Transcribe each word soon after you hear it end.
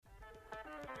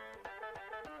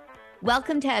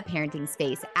Welcome to A Parenting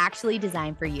Space, actually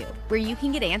designed for you, where you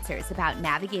can get answers about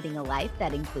navigating a life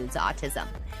that includes autism.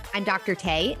 I'm Dr.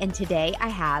 Tay, and today I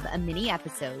have a mini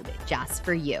episode just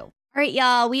for you. All right,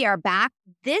 y'all, we are back.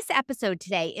 This episode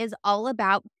today is all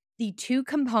about the two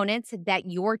components that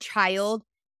your child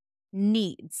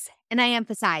needs, and I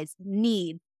emphasize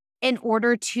need, in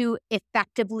order to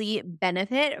effectively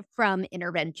benefit from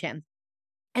intervention.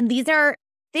 And these are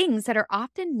things that are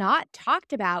often not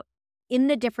talked about in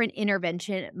the different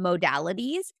intervention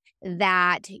modalities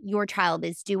that your child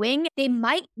is doing. They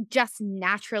might just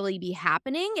naturally be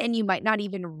happening and you might not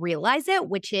even realize it,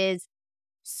 which is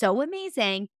so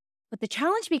amazing. But the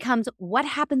challenge becomes what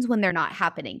happens when they're not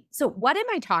happening. So, what am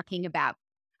I talking about?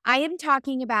 I am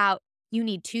talking about you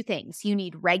need two things. You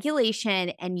need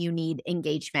regulation and you need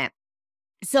engagement.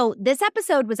 So, this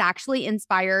episode was actually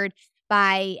inspired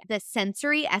by the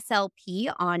Sensory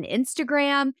SLP on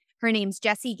Instagram. Her name's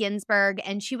Jessie Ginsburg,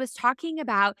 and she was talking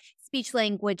about speech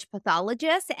language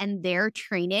pathologists and their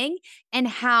training and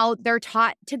how they're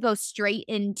taught to go straight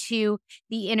into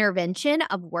the intervention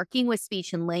of working with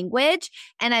speech and language.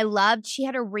 And I loved, she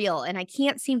had a reel, and I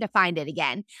can't seem to find it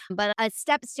again, but a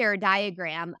step stair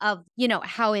diagram of,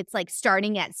 how it's like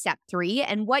starting at step 3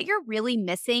 and what you're really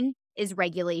missing is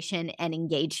regulation and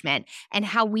engagement, and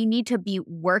how we need to be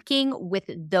working with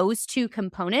those two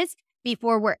components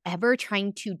before we're ever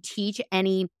trying to teach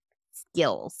any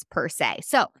skills per se.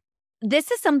 So this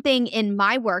is something in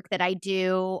my work that I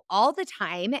do all the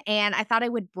time, and I thought I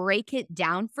would break it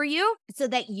down for you so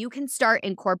that you can start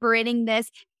incorporating this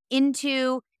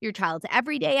into your child's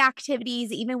everyday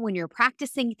activities, even when you're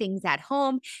practicing things at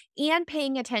home, and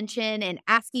paying attention and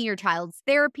asking your child's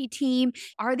therapy team,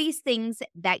 are these things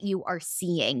that you are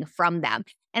seeing from them?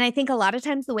 And I think a lot of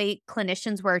times the way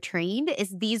clinicians were trained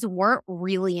is these weren't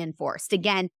really enforced.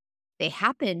 Again, they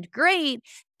happened, great.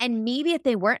 And maybe if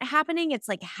they weren't happening, it's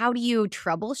like, how do you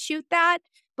troubleshoot that?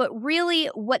 But really,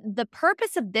 what the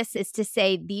purpose of this is to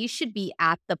say these should be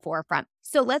at the forefront.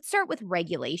 So let's start with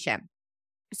regulation.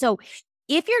 So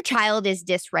if your child is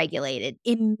dysregulated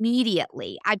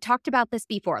immediately, I've talked about this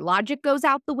before, logic goes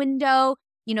out the window,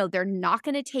 they're not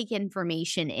going to take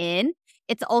information in.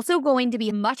 It's also going to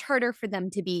be much harder for them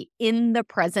to be in the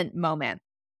present moment.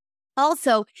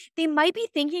 Also, they might be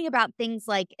thinking about things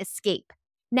like escape.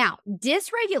 Now,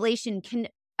 dysregulation can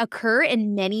occur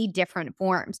in many different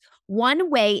forms. One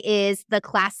way is the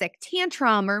classic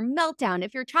tantrum or meltdown.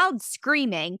 If your child's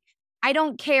screaming, I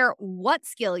don't care what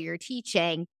skill you're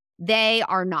teaching, they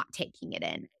are not taking it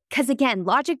in. Because again,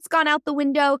 logic's gone out the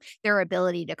window, their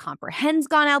ability to comprehend's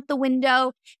gone out the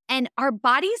window, and our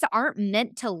bodies aren't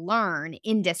meant to learn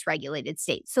in dysregulated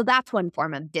states. So that's one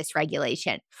form of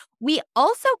dysregulation. We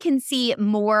also can see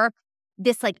more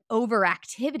this like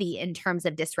overactivity in terms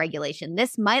of dysregulation.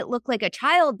 This might look like a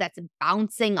child that's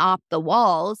bouncing off the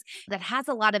walls, that has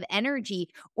a lot of energy,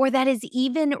 or that is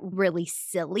even really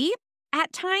silly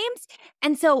at times.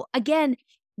 And so again,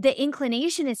 the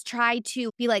inclination is try to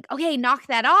be like, okay, knock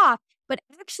that off. But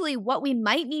actually what we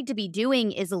might need to be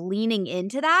doing is leaning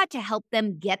into that to help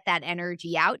them get that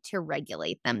energy out to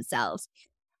regulate themselves.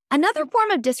 Another form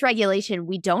of dysregulation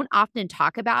we don't often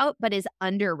talk about, but is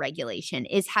underregulation,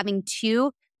 is having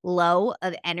too low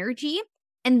of energy.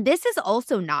 And this is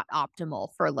also not optimal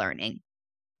for learning.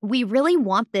 We really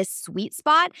want this sweet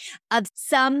spot of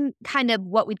some kind of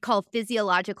what we'd call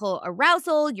physiological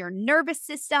arousal. Your nervous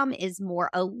system is more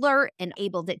alert and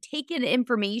able to take in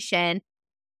information.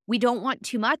 We don't want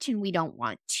too much and we don't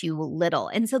want too little.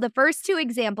 And so the first two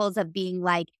examples of being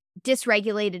like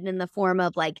dysregulated in the form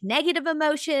of like negative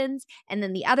emotions, and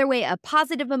then the other way of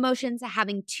positive emotions,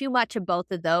 having too much of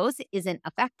both of those isn't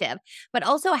effective. But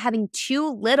also having too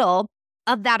little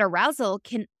of that arousal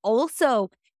can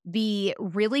also be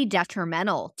really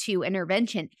detrimental to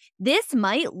intervention. This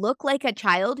might look like a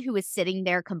child who is sitting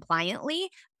there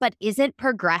compliantly, but isn't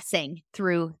progressing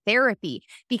through therapy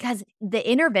because the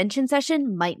intervention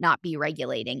session might not be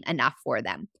regulating enough for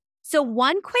them. So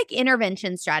one quick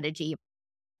intervention strategy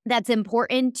that's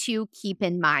important to keep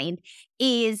in mind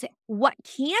is what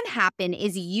can happen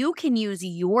is you can use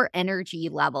your energy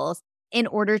levels in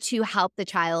order to help the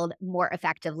child more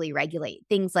effectively regulate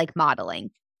things like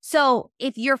modeling. So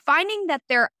if you're finding that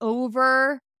they're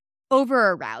over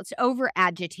aroused, over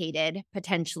agitated,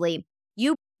 potentially,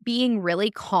 you being really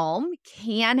calm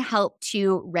can help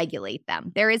to regulate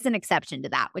them. There is an exception to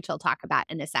that, which I'll talk about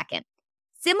in a second.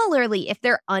 Similarly, if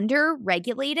they're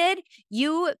under-regulated,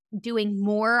 you doing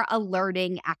more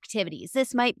alerting activities.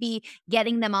 This might be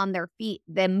getting them on their feet,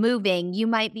 them moving. You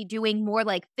might be doing more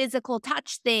like physical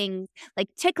touch things, like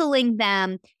tickling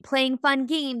them, playing fun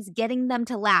games, getting them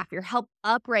to laugh. You're help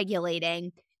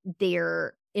up-regulating.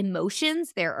 their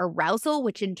emotions, their arousal,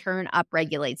 which in turn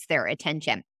upregulates their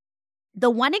attention. The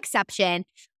one exception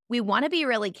we want to be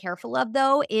really careful of,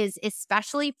 though, is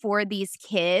especially for these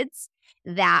kids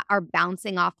that are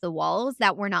bouncing off the walls,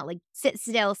 that we're not like, sit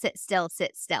still, sit still,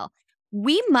 sit still.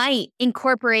 We might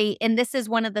incorporate, and this is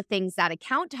one of the things that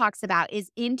Account talks about, is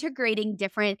integrating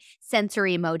different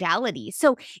sensory modalities.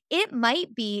 So it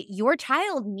might be your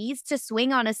child needs to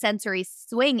swing on a sensory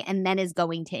swing and then is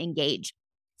going to engage.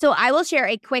 So I will share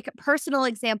a quick personal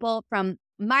example from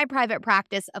my private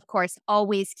practice, of course,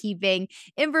 always keeping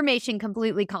information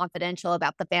completely confidential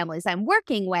about the families I'm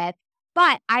working with.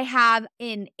 But I have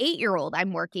an 8-year-old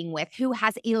I'm working with who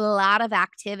has a lot of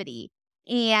activity.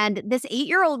 And this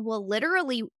 8-year-old will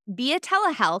literally, via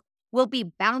telehealth, will be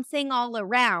bouncing all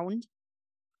around.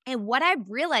 And what I've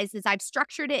realized is I've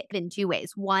structured it in 2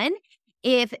 ways. One,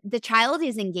 if the child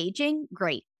is engaging,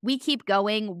 great. We keep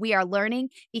going. We are learning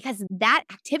because that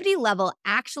activity level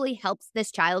actually helps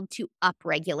this child to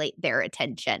upregulate their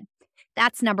attention.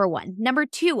 That's number one. Number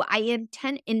two, I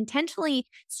intentionally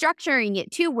structuring it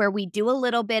too, where we do a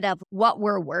little bit of what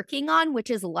we're working on,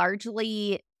 which is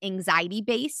largely anxiety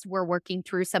based. We're working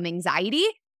through some anxiety,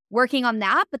 working on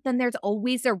that. But then there's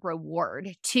always a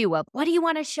reward too of what do you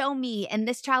want to show me? And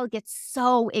this child gets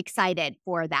so excited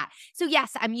for that. So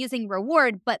yes, I'm using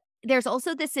reward, but there's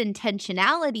also this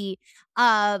intentionality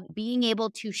of being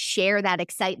able to share that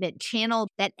excitement, channel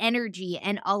that energy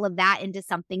and all of that into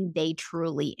something they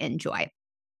truly enjoy.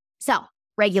 So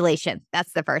regulation,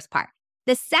 that's the first part.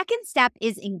 The second step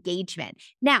is engagement.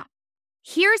 Now,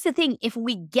 here's the thing. If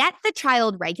we get the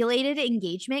child regulated,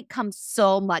 engagement comes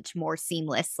so much more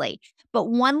seamlessly. But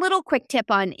one little quick tip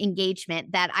on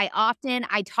engagement that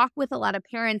I talk with a lot of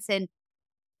parents and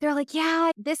they're like,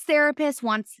 yeah, this therapist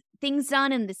wants things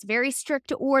done in this very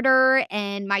strict order,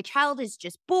 and my child is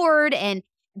just bored and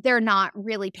they're not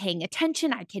really paying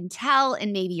attention. I can tell,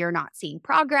 and maybe you're not seeing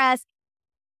progress.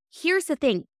 Here's the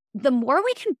thing. The more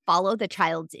we can follow the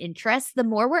child's interests, the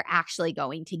more we're actually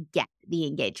going to get the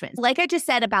engagement. Like I just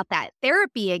said about that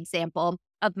therapy example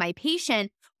of my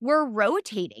patient, we're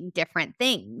rotating different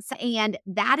things, and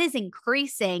that is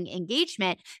increasing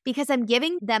engagement because I'm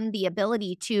giving them the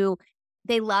ability to.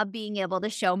 They love being able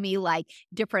to show me like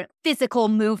different physical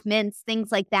movements,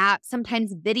 things like that,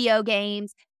 sometimes video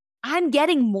games. I'm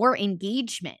getting more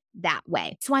engagement that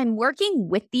way. So I'm working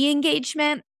with the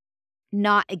engagement,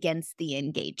 not against the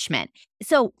engagement.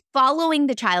 So following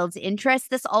the child's interests,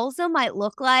 this also might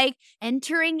look like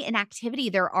entering an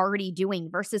activity they're already doing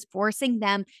versus forcing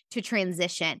them to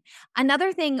transition.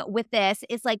 Another thing with this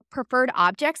is like preferred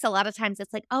objects. A lot of times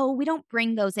it's like, oh, we don't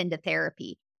bring those into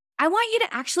therapy. I want you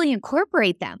to actually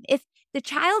incorporate them. If the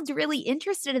child's really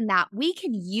interested in that, we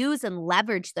can use and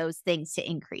leverage those things to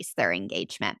increase their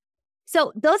engagement.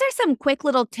 So those are some quick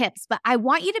little tips, but I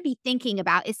want you to be thinking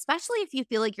about, especially if you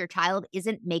feel like your child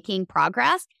isn't making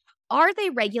progress, are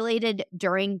they regulated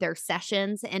during their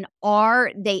sessions and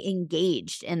are they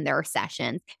engaged in their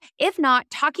sessions? If not,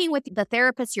 talking with the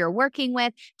therapist you're working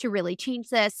with to really change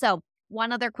this. So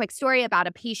one other quick story about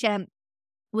a patient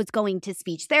was going to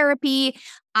speech therapy.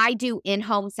 I do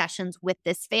in-home sessions with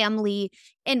this family,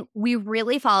 and we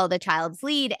really follow the child's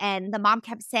lead. And the mom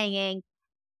kept saying,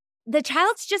 the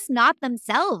child's just not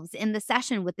themselves in the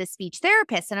session with this speech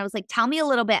therapist. And I was like, tell me a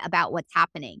little bit about what's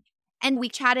happening. And we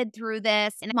chatted through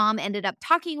this, and mom ended up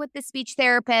talking with the speech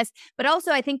therapist. But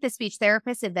also, I think the speech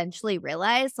therapist eventually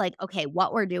realized, like, okay,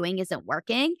 what we're doing isn't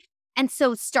working. And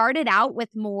so started out with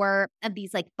more of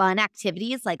these like fun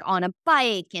activities, like on a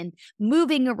bike and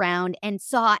moving around, and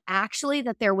saw actually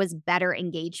that there was better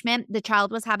engagement. The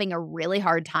child was having a really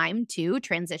hard time too,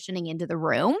 transitioning into the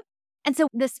room. And so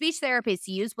the speech therapist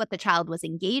used what the child was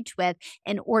engaged with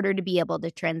in order to be able to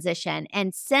transition.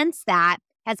 And since that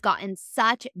has gotten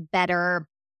such better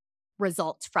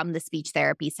results from the speech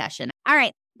therapy session. All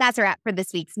right. That's a wrap for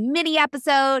this week's mini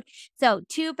episode. So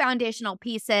 2 foundational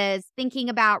pieces, thinking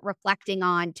about, reflecting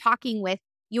on, talking with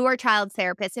your child's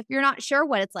therapist. If you're not sure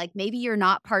what it's like, maybe you're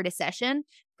not part of session.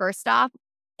 First off,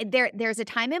 there's a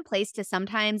time and place to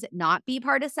sometimes not be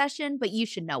part of session, but you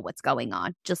should know what's going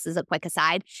on, just as a quick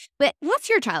aside. But what's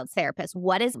your child's therapist?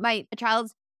 What is my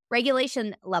child's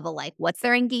regulation level like? What's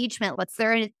their engagement? What's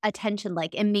their attention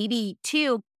like? And maybe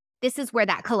 2, this is where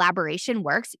that collaboration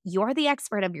works. You're the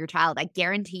expert of your child. I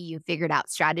guarantee you figured out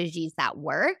strategies that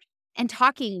work, and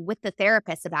talking with the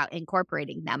therapist about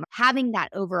incorporating them, having that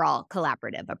overall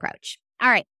collaborative approach. All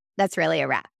right, that's really a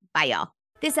wrap. Bye, y'all.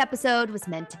 This episode was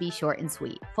meant to be short and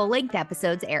sweet. Full-length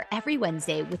episodes air every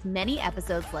Wednesday with many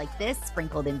episodes like this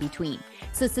sprinkled in between.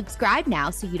 So subscribe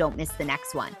now so you don't miss the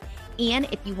next one. And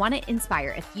if you want to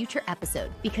inspire a future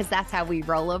episode, because that's how we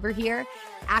roll over here,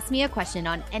 ask me a question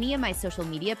on any of my social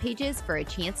media pages for a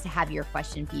chance to have your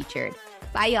question featured.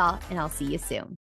 Bye, y'all, and I'll see you soon.